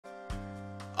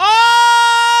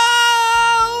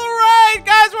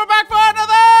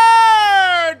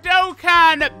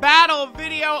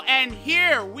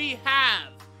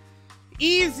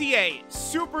EZA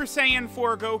Super Saiyan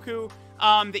 4 Goku.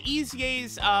 The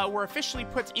EZAs were officially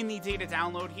put in the data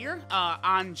download here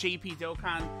on JP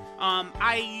Dokkan.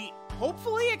 I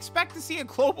hopefully expect to see a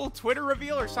global Twitter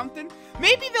reveal or something.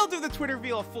 Maybe they'll do the Twitter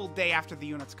reveal a full day after the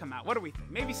units come out. What do we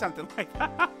think? Maybe something like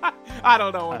that. I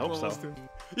don't know what globals do.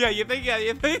 Yeah, you think? Yeah,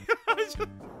 you think?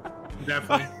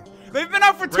 Definitely. They've been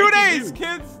out for 2 days,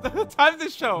 kids. Time to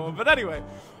show. But anyway.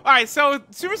 All right, so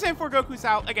Super Saiyan 4 Goku's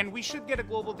out. Again, we should get a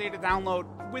global data download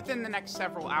within the next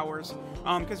several hours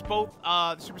because both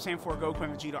Super Saiyan 4 Goku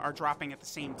and Vegeta are dropping at the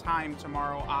same time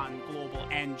tomorrow on global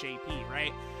and JP,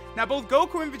 right? Now, both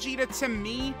Goku and Vegeta, to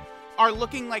me, are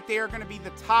looking like they are going to be the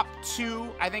top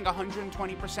two, I think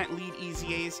 120% lead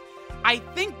EZAs. I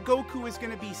think Goku is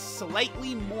going to be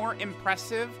slightly more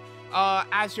impressive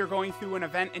as you're going through an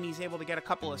event and he's able to get a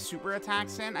couple of super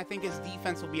attacks in. I think his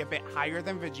defense will be a bit higher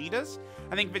than Vegeta's.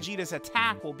 I think Vegeta's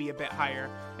attack will be a bit higher.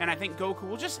 And I think Goku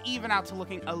will just even out to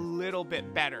looking a little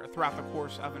bit better throughout the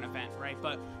course of an event, right?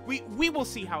 But we will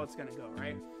see how it's going to go,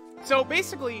 right? So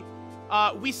basically,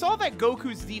 we saw that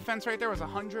Goku's defense right there was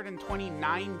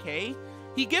 129k.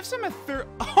 He gives him a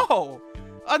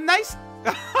nice...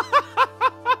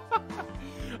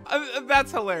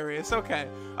 that's hilarious. Okay.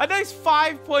 A nice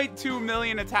 5.2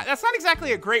 million attack. That's not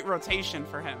exactly a great rotation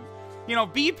for him. You know,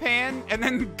 B-Pan and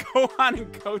then Gohan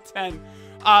and Goten.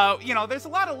 You know, there's a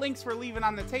lot of links we're leaving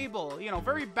on the table. You know,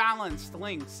 very balanced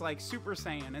links like Super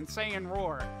Saiyan and Saiyan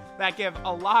Roar that give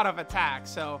a lot of attacks.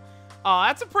 So,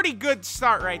 that's a pretty good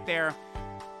start right there.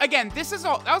 Again,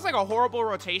 that was like a horrible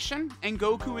rotation, and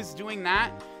Goku is doing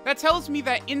that. That tells me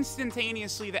that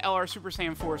instantaneously the LR Super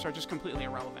Saiyan 4s are just completely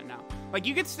irrelevant now. Like,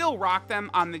 you could still rock them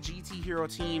on the GT Hero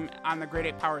team, on the Grade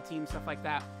 8 Power team, stuff like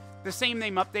that. The same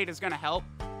name update is going to help.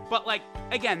 But, like,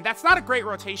 again, that's not a great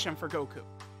rotation for Goku.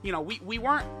 You know, we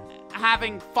weren't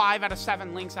having 5 out of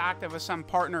 7 links active with some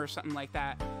partner or something like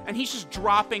that. And he's just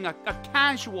dropping a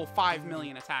casual 5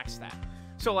 million attack stat.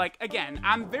 So, like, again,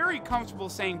 I'm very comfortable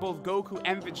saying both Goku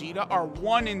and Vegeta are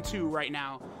 1 and 2 right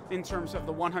now in terms of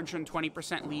the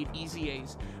 120% lead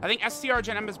EZAs. I think STR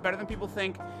Gen M is better than people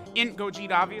think. Int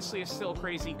Gogeta obviously is still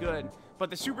crazy good. But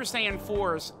the Super Saiyan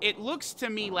 4s, it looks to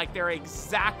me like they're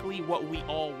exactly what we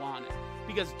all wanted.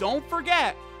 Because don't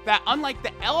forget that unlike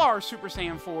the LR Super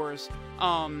Saiyan 4s,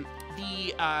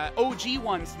 the OG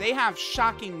ones, they have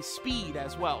shocking speed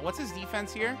as well. What's his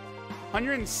defense here?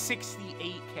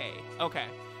 168k. Okay.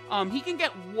 He can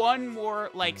get one more,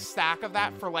 like, stack of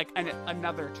that for, like,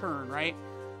 another turn, right?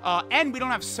 And we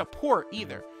don't have support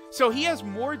either. So he has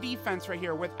more defense right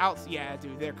here without... Yeah,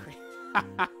 dude, they're crazy.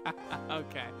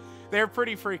 Okay. They're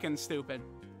pretty freaking stupid.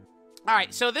 All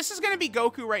right, so this is going to be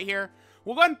Goku right here.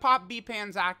 We'll go ahead and pop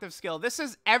B-Pan's active skill. This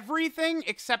is everything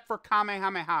except for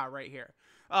Kamehameha right here.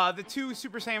 The two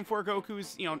Super Saiyan 4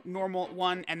 Gokus, you know, normal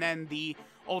one, and then the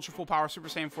Ultra Full Power Super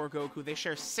Saiyan 4 Goku. They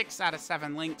share 6 out of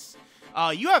 7 links.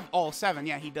 You have all 7.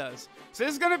 Yeah, he does. So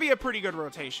this is going to be a pretty good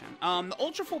rotation. The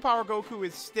Ultra Full Power Goku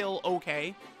is still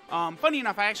okay. Funny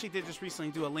enough, I actually did just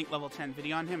recently do a Link Level 10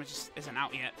 video on him. It just isn't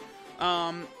out yet.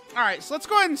 Alright, so let's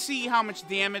go ahead and see how much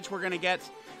damage we're going to get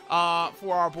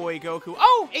for our boy Goku.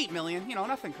 Oh, 8 million. You know,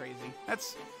 nothing crazy.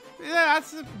 That's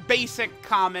a basic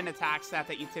common attack stat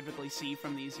that you typically see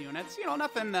from these units. You know,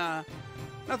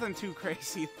 nothing too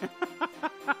crazy. Okay.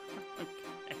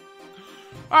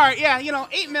 Alright, yeah, you know,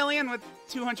 8 million with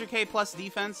 200k plus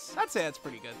defense. I'd say that's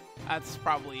pretty good. That's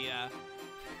probably,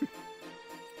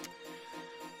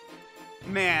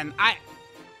 Man,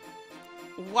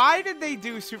 Why did they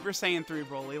do Super Saiyan 3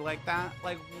 Broly like that?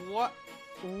 Like,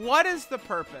 what is the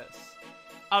purpose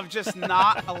of just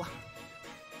not allow...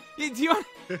 Do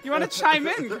you want to chime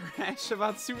in, Gresh,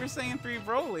 about Super Saiyan 3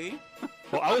 Broly?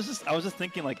 Well, I was just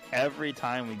thinking, like, every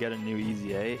time we get a new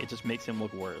EZA, it just makes him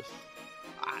look worse.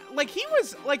 Like, he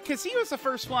was, like, because he was the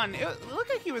first one, it looked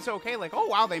like he was okay. Like, oh,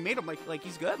 wow, they made him, like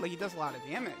he's good. Like, he does a lot of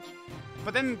damage.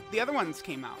 But then the other ones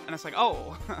came out, and it's like,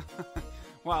 oh,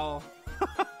 well,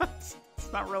 it's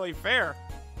not really fair.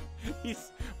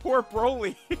 He's poor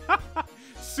Broly.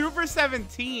 Super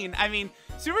 17, I mean,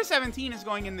 Super 17 is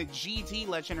going in the GT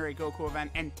Legendary Goku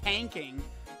event and tanking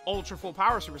Ultra Full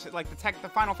Power Super Saiyan, like the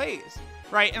final phase,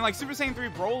 right? And like Super Saiyan 3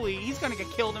 Broly, he's gonna get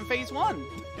killed in phase 1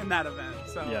 in that event.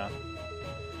 So yeah,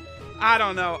 I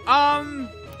don't know.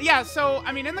 Yeah. So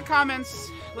I mean, in the comments,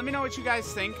 let me know what you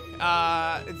guys think.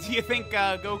 Do you think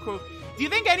Goku? Do you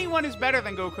think anyone is better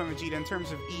than Goku and Vegeta in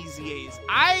terms of EZAs?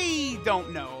 I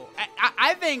don't know.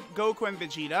 I think Goku and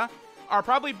Vegeta are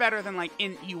probably better than, like,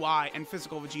 Int UI and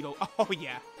Physical Vegeta. Oh,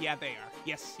 yeah. Yeah, they are.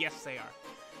 Yes, they are.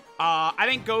 I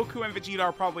think Goku and Vegeta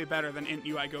are probably better than Int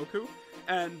UI Goku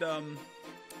and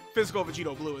Physical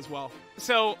Vegeta Blue as well.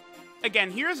 So,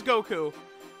 again, here's Goku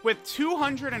with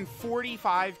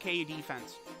 245k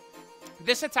defense.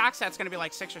 This attack set's going to be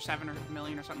like 6 or 7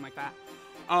 million or something like that.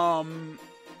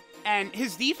 And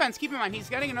his defense, keep in mind, he's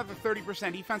getting another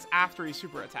 30% defense after he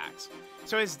super attacks.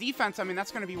 So his defense, I mean,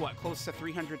 that's going to be what, close to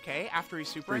 300k after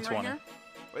he's supering right here?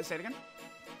 Wait, say it again?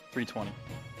 320.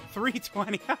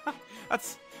 320.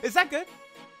 Is that good?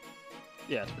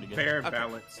 Yeah, it's pretty good. Fair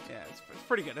balance. Yeah, it's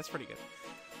pretty good. That's pretty good.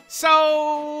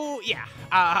 So, yeah.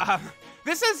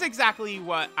 This is exactly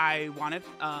what I wanted.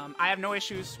 I have no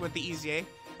issues with the EZA.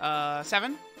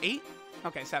 7? 8?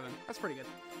 Okay, 7. That's pretty good.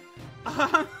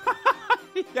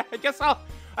 Yeah,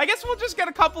 I guess we'll just get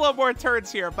a couple of more turns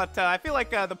here, but I feel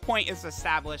like the point is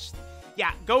established.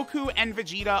 Yeah, Goku and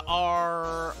Vegeta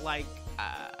are like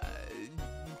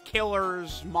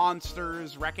killers,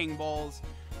 monsters, wrecking balls.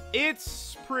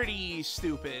 It's pretty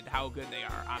stupid how good they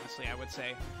are, honestly, I would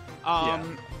say. Yeah.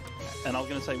 And I was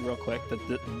going to say real quick that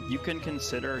you can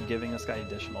consider giving this guy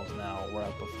additionals now,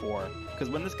 whereas before. Because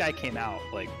when this guy came out,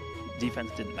 like,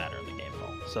 defense didn't matter in the game at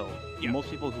all. So most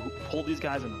people who pulled these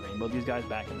guys and rainbowed these guys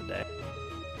back in the day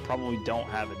probably don't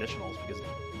have additionals because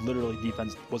literally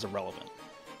defense was irrelevant.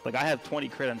 Like, I have 20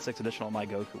 crit and 6 additional on my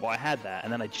Goku. Well, I had that,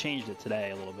 and then I changed it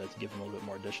today a little bit to give him a little bit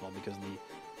more additional because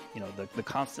the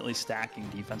constantly stacking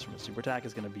defense from a super attack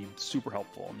is going to be super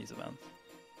helpful in these events.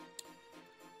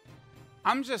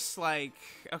 I'm just like,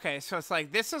 okay, so it's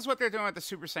like, this is what they're doing with the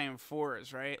Super Saiyan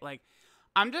 4s, right? Like,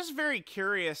 I'm just very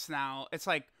curious now. It's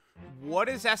like, what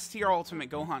is STR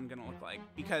Ultimate Gohan gonna look like?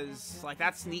 Because, like,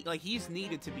 that's neat. Like, he's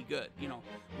needed to be good, you know.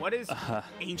 What is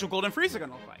Angel Golden Frieza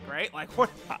gonna look like, right? Like,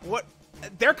 what,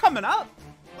 they're coming up.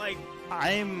 Like,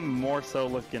 I'm more so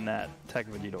looking at Tech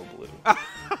Vegito Blue.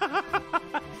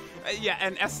 Yeah,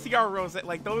 and STR Rose,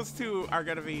 like, those two are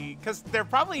gonna be, because they're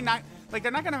probably not, like,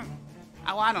 they're not gonna,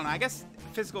 oh, I don't know. I guess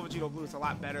Physical Vegito Blue is a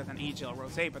lot better than AGL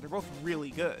Rose, but they're both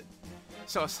really good.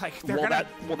 So it's like they're gonna.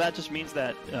 That just means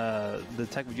that the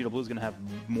Tech Vegito Blue is gonna have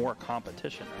more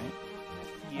competition, right?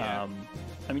 Yeah.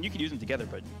 I mean, you could use them together,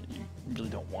 but you really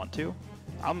don't want to.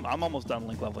 I'm almost done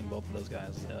link leveling both of those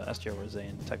guys, STR Rose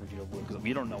and Tech Vegito Blue, because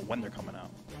we don't know when they're coming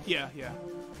out. Yeah.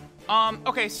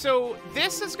 Okay, so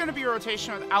this is gonna be a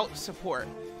rotation without support.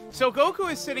 So Goku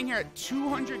is sitting here at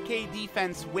 200k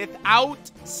defense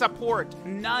without support.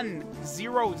 None.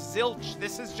 Zero. Zilch.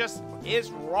 This is just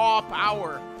his raw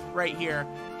power right here.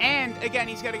 And again,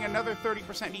 he's getting another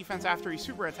 30% defense after he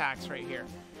super attacks right here.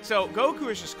 So Goku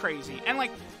is just crazy. And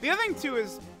like, the other thing too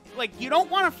is, like, you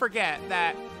don't want to forget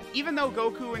that even though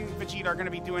Goku and Vegeta are going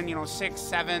to be doing, 6,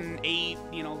 7, 8,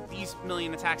 these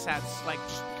million attack stats, like,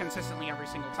 consistently every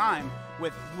single time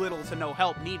with little to no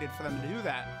help needed for them to do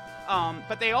that.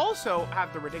 But they also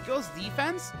have the ridiculous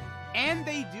defense, and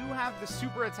they do have the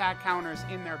super attack counters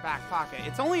in their back pocket.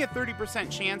 It's only a 30%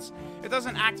 chance. It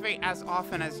doesn't activate as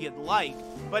often as you'd like,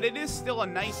 but it is still a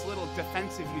nice little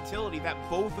defensive utility that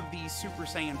both of these Super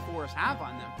Saiyan 4s have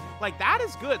on them. Like, that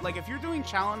is good. Like, if you're doing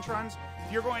challenge runs,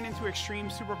 if you're going into Extreme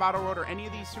Super Battle Road or any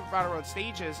of these Super Battle Road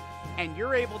stages, and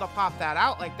you're able to pop that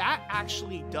out, like, that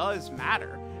actually does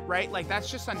matter, right? Like,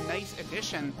 that's just a nice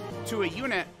addition to a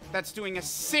unit that's doing a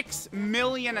 6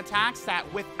 million attack stat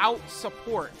without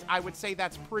support. I would say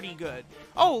that's pretty good.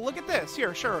 Oh, look at this.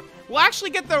 Here, sure. We'll actually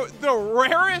get the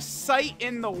rarest sight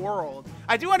in the world.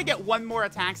 I do want to get one more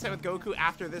attack set with Goku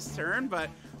after this turn, but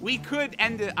we could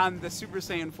end it on the Super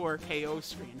Saiyan 4 KO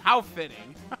screen. How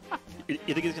fitting. You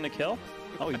think he's going to kill?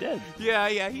 Oh, he did.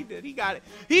 Yeah, he did. He got it.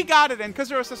 He got it in because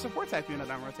there was a support type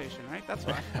unit on rotation, right? That's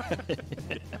why.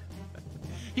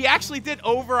 He actually did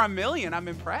over 1 million. I'm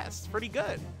impressed. Pretty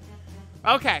good.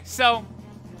 Okay, so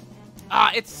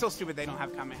it's so stupid they don't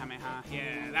have Kamehameha.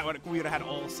 Yeah, we would have had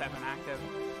all 7 active.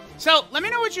 So let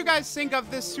me know what you guys think of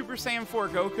this Super Saiyan 4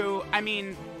 Goku. I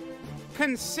mean,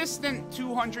 consistent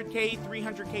 200k,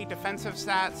 300k defensive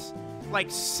stats,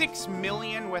 like 6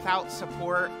 million without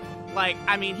support. Like,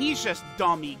 I mean, he's just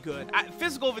dummy good.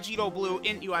 Physical Vegito Blue,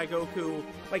 Int UI Goku,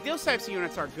 like, those types of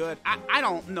units are good. I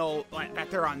don't know, like, that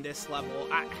they're on this level.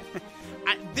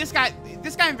 This guy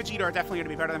and Vegeta are definitely going to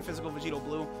be better than Physical Vegito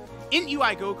Blue. Int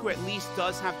UI Goku at least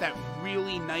does have that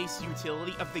really nice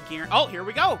utility of the gear. Oh, here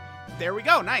we go. There we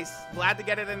go. Nice. Glad to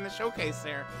get it in the showcase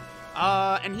there.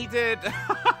 And he did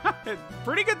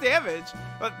pretty good damage,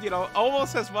 but,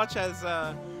 almost as much as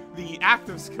the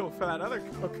active skill for that other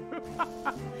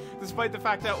Goku. Despite the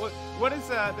fact that what is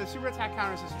the super attack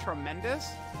counters is tremendous,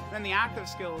 then the active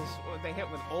skills they hit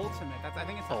with ultimate. I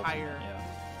think it's a higher. Yeah.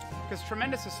 Because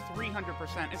tremendous is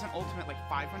 300%. Isn't ultimate like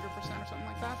 500% or something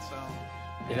like that? So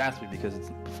it has to be because it's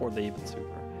before they even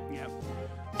super. Yep.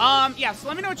 Yeah. So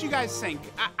let me know what you guys think.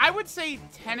 I would say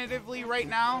tentatively right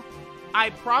now, I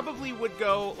probably would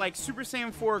go like Super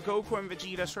Saiyan 4, Goku, and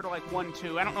Vegeta, sort of like 1,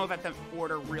 2. I don't know that the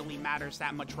order really matters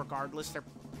that much regardless. They're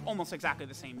almost exactly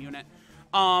the same unit.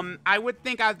 I would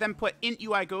think I'd then put Int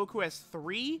UI Goku as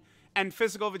 3 and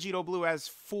Physical Vegito Blue as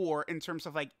 4 in terms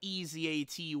of like EZA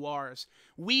TURs.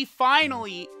 We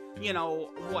finally, you know,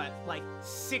 what, like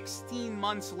 16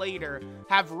 months later,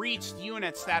 have reached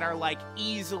units that are like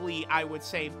easily, I would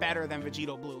say, better than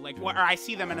Vegito Blue. Like, or I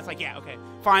see them and it's like, yeah, okay,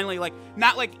 finally, like,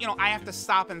 not like, you know, I have to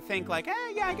stop and think like,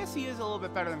 yeah, I guess he is a little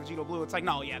bit better than Vegito Blue. It's like,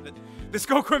 no, yeah, this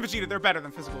Goku and Vegeta, they're better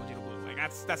than Physical Vegito Blue. Like,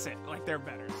 that's it. Like, they're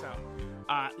better. So,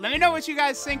 let me know what you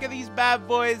guys think of these bad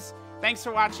boys. Thanks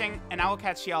for watching, and I will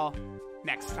catch y'all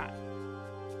next time.